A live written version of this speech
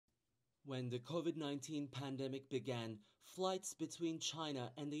When the COVID-19 pandemic began, flights between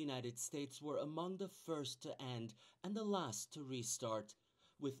China and the United States were among the first to end and the last to restart.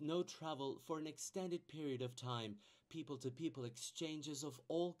 With no travel for an extended period of time, people-to-people exchanges of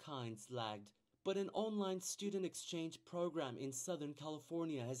all kinds lagged. But an online student exchange program in Southern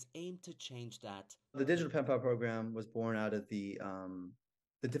California has aimed to change that. The digital pen pal program was born out of the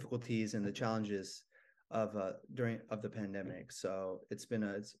difficulties and the challenges of during of the pandemic. So it's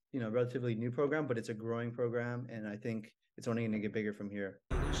relatively new program, but it's a growing program, and I think it's only going to get bigger from here.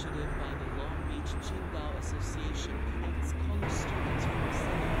 The initiative by the Long Beach Qingdao Association connects college students from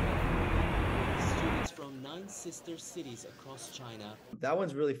Southern California with students from 9 sister cities across China. That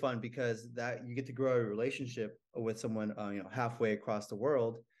one's really fun because that you get to grow a relationship with someone halfway across the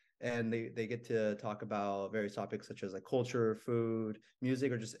world, and they get to talk about various topics such as like culture, food,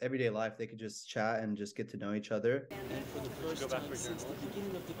 music, or just everyday life. They could just chat and just get to know each other. And for the first time since the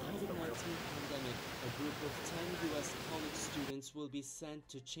beginning of the COVID-19 pandemic, a group of 10 U.S. college students will be sent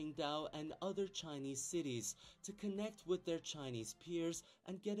to Qingdao and other Chinese cities to connect with their Chinese peers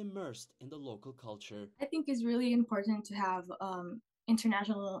and get immersed in the local culture. I think it's really important to have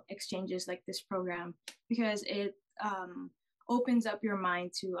international exchanges like this program because it opens up your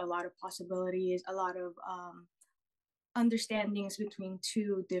mind to a lot of possibilities, a lot of understandings between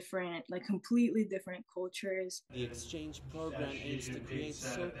two different, like completely different cultures. The exchange program aims to create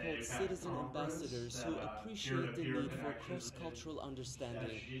so-called citizen ambassadors who appreciate the need for cross-cultural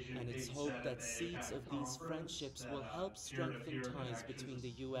understanding, and it's hoped that seeds of these friendships will help strengthen ties between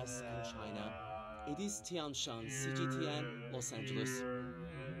the US and China. Ediz, Tyansan, CGTN, Los Angeles.